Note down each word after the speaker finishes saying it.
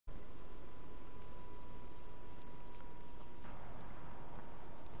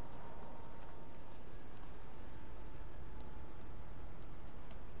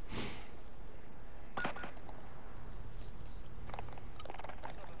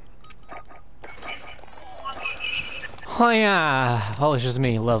Oh yeah. Oh, it's just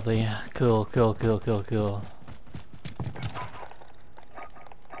me. Lovely. Cool, cool, cool, cool, cool.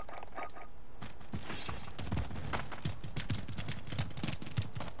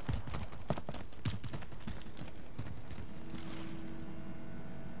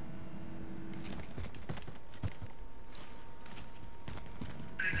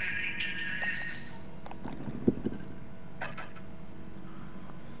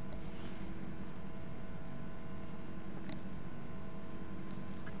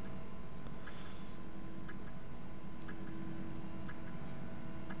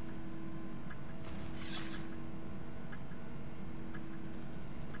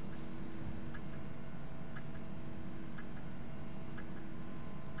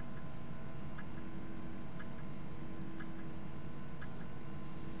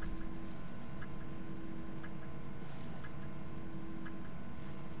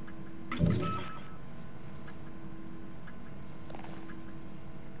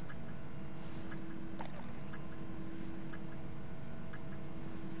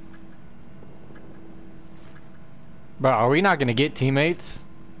 Bro, are we not gonna get teammates?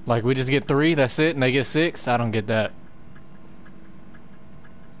 Like, we just get 3, that's it, and they get 6? I don't get that.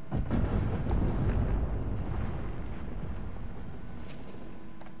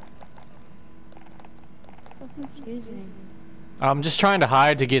 So confusing. I'm just trying to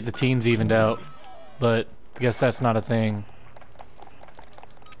hide to get the teams evened out, but I guess that's not a thing.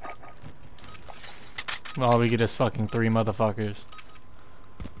 All we get is fucking 3 motherfuckers.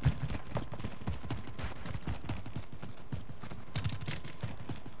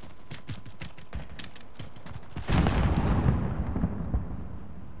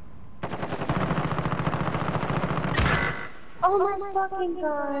 Oh my fucking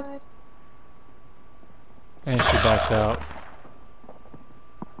god. And she backs out.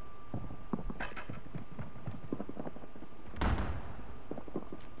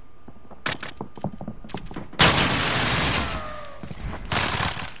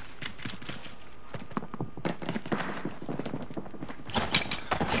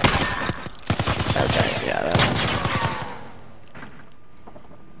 Okay, yeah, that's...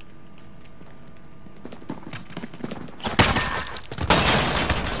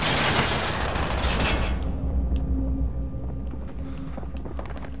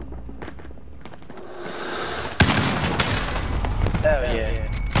 Oh, yeah.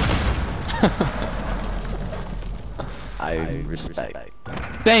 I respect.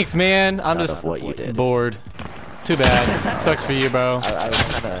 Thanks, man. I'm None just of what you did. bored. Too bad. Sucks for you, bro. I was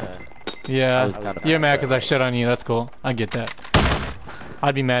kinda... Yeah, I was kinda you're mad mad, because but I shit on you. That's cool. I get that.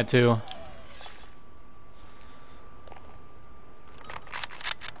 I'd be mad too.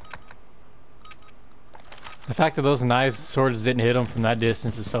 The fact that those knives swords didn't hit him from that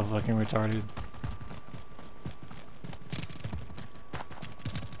distance is so fucking retarded.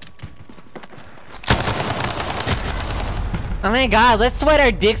 Oh my god, let's sweat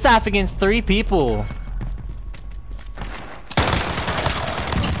our dicks off against 3 people.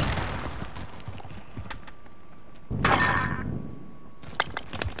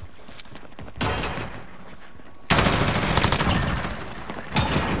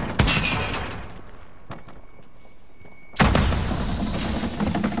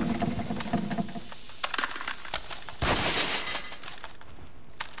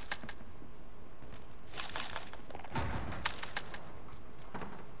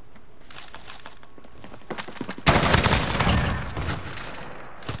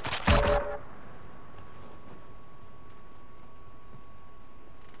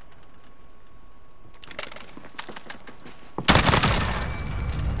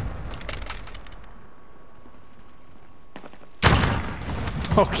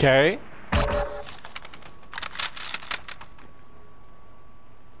 Okay.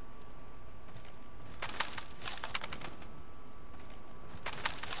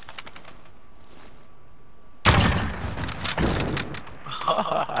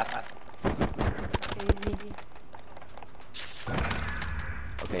 Crazy.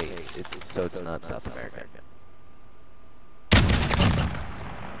 Okay, it's not South America.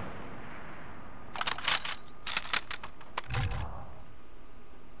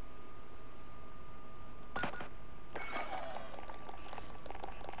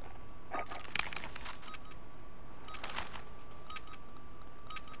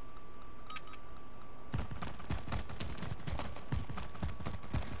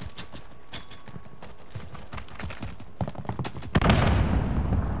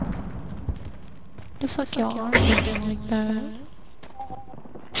 The fuck y'all are doing like that?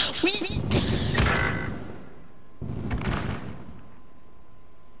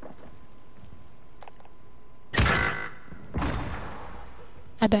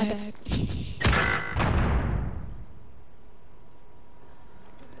 I died.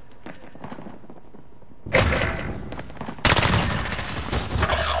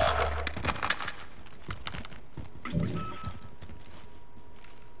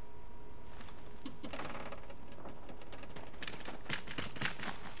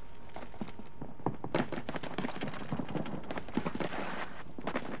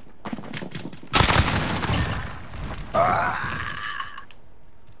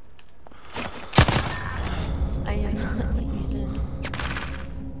 I am not using.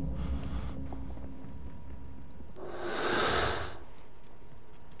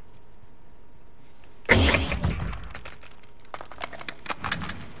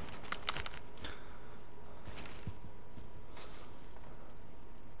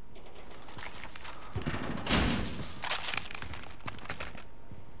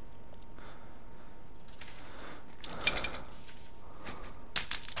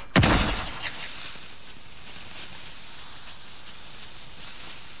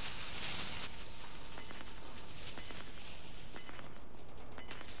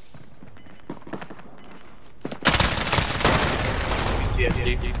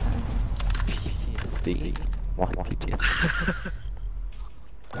 PTSD. Why PTSD?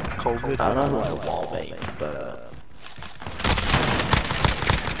 COVID. I don't know who I wall bang, but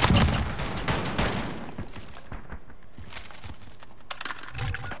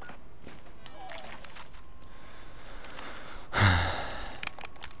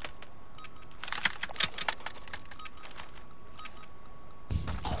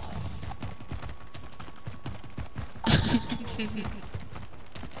Sick.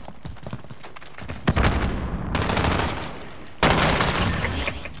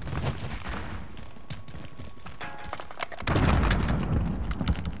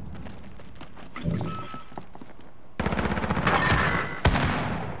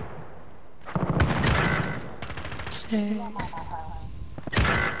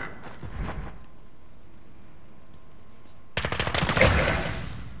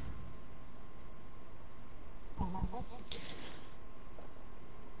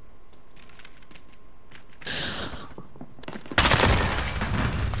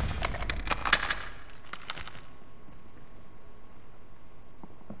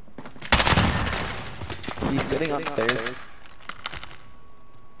 he's sitting on stairs.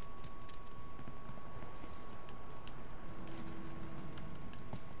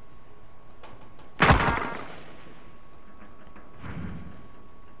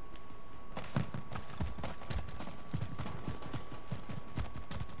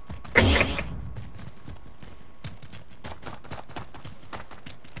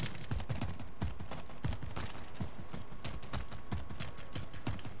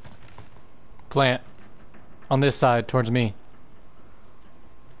 Plant. On this side, towards me.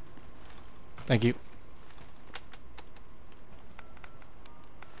 Thank you.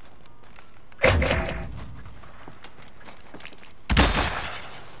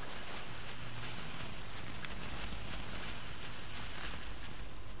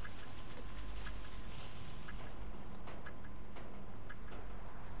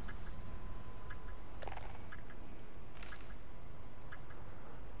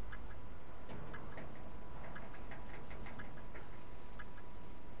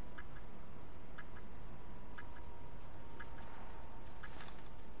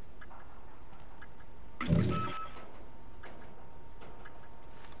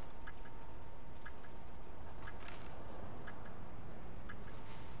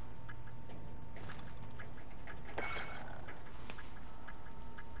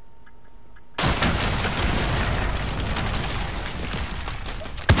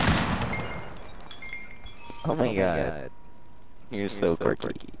 Oh my god. You're so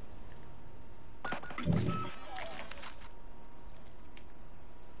quirky.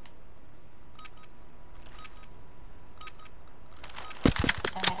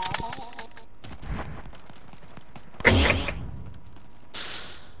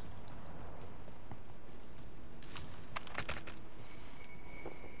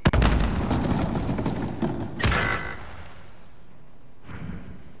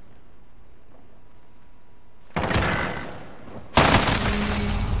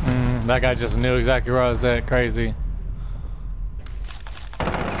 That guy just knew exactly where I was at. Crazy.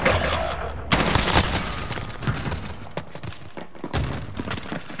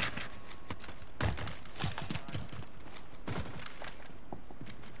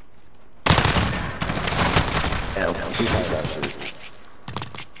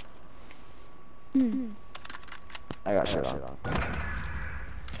 I got shit on.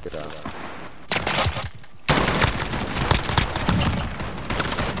 Get out.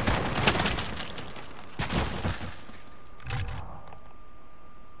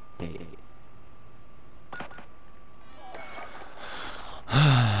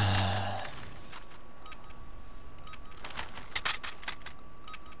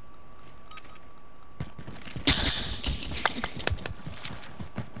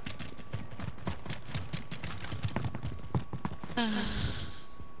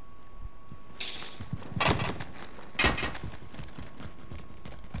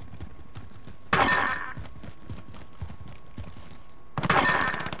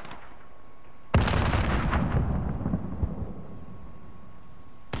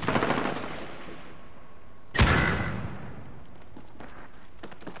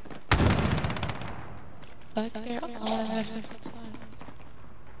 Back there, all I have is one.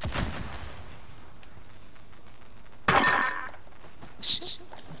 Shit.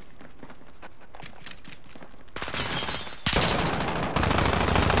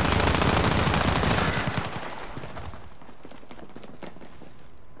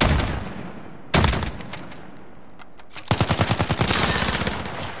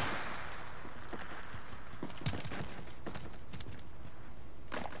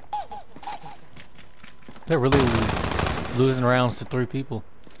 They're really losing rounds to 3 people.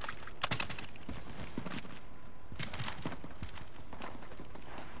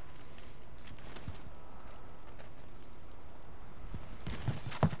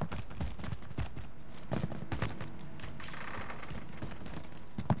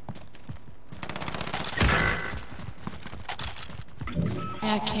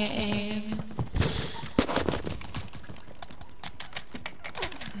 Yeah, I can't aim.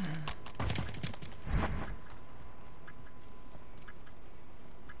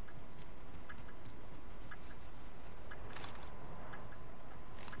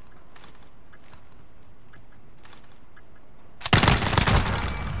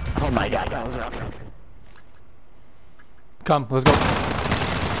 Oh my god, that was rough. Come, let's go.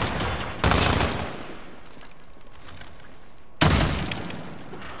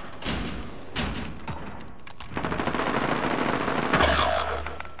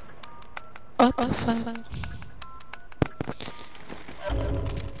 What the fuck?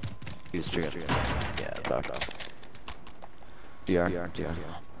 He's triggered. Yeah, back off. GR.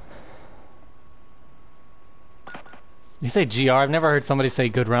 You say GR? I've never heard somebody say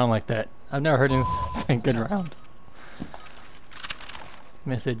good round like that. I've never heard him say good round.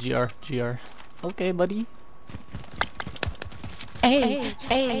 I said GR. Okay, buddy. Hey,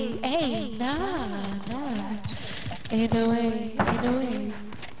 nah. Ain't no way.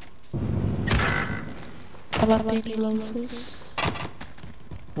 How about baby loafers?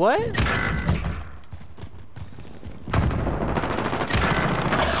 What?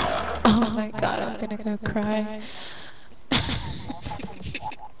 Oh my god, I'm gonna go cry.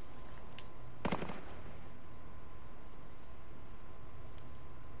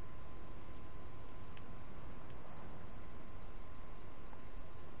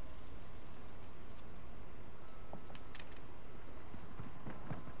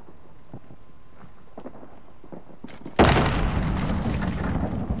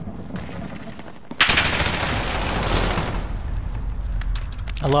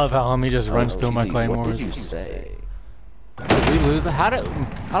 I love how homie just runs through my claymores. What did you say? Did we lose? I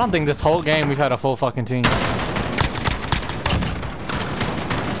don't think this whole game we've had a full fucking team.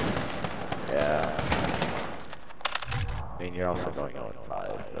 Yeah. I mean, you're also going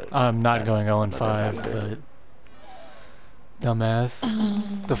 0-5, but... I'm not going 0-5, but...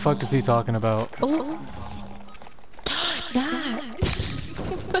 Dumbass. The fuck is he talking about? Oh. Nah.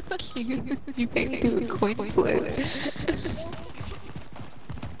 Fuck you. You made me do a coin flip.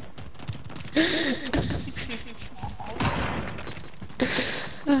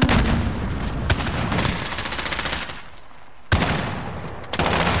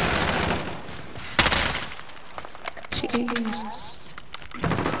 Jesus.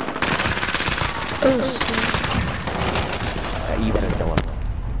 Oh shit. Yeah, you better kill him.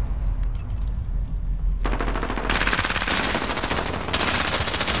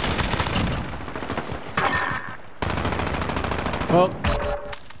 Well.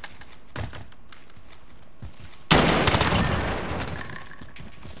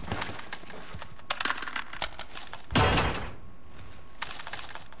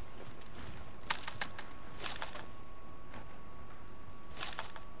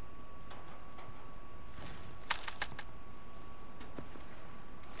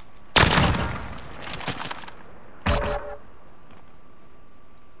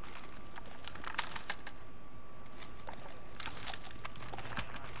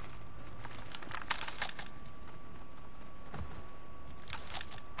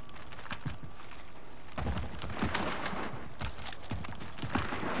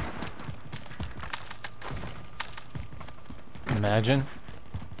 Imagine.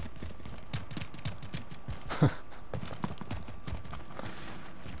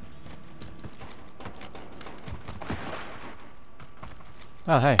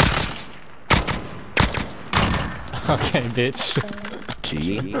 Oh, hey. Okay, bitch.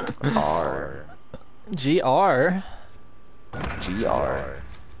 G-R. GR. G-R.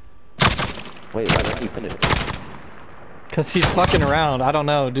 Wait, why don't you finish? Cause he's fucking around. I don't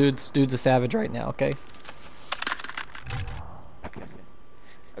know, dude's a savage right now. Okay.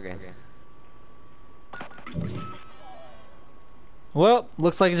 Okay. Well,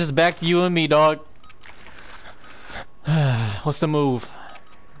 looks like it's just back to you and me, dog. What's the move?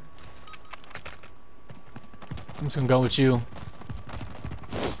 I'm just gonna go with you.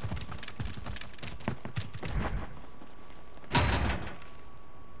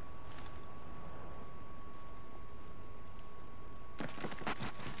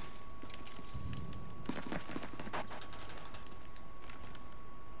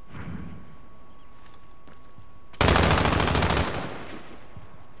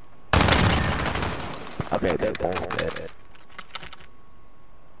 Okay, they're both dead.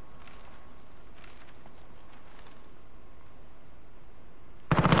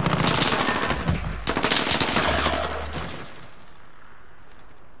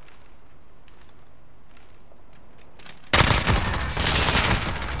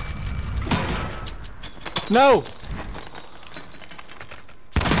 No!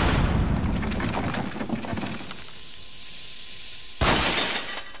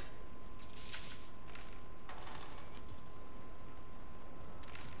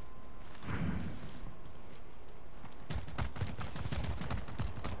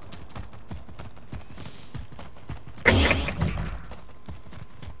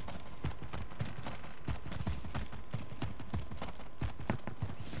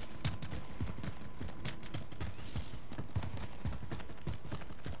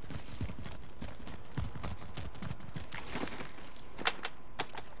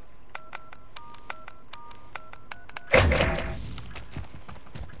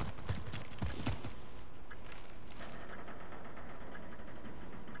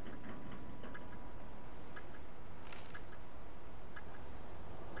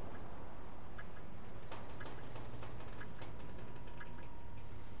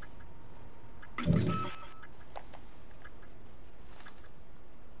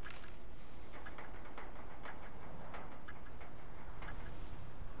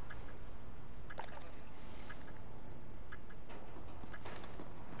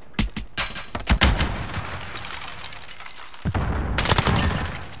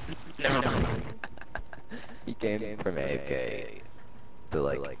 He came from AK to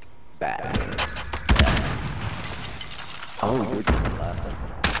like back. Oh, you're to the left.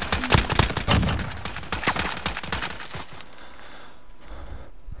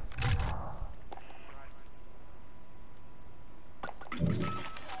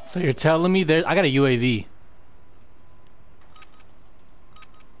 So you're telling me I got a UAV.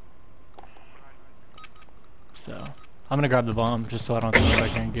 So I'm gonna grab the bomb just so I don't have to go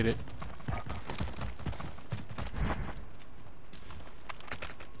back here and get it.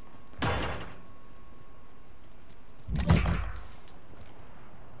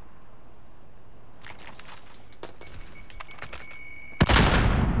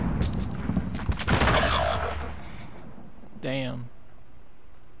 Damn.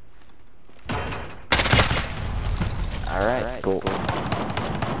 Alright, cool.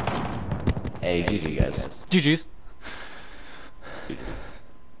 Hey, GG guys. GG's.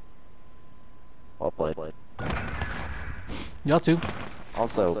 Well played. Y'all too.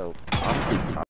 Also, honestly,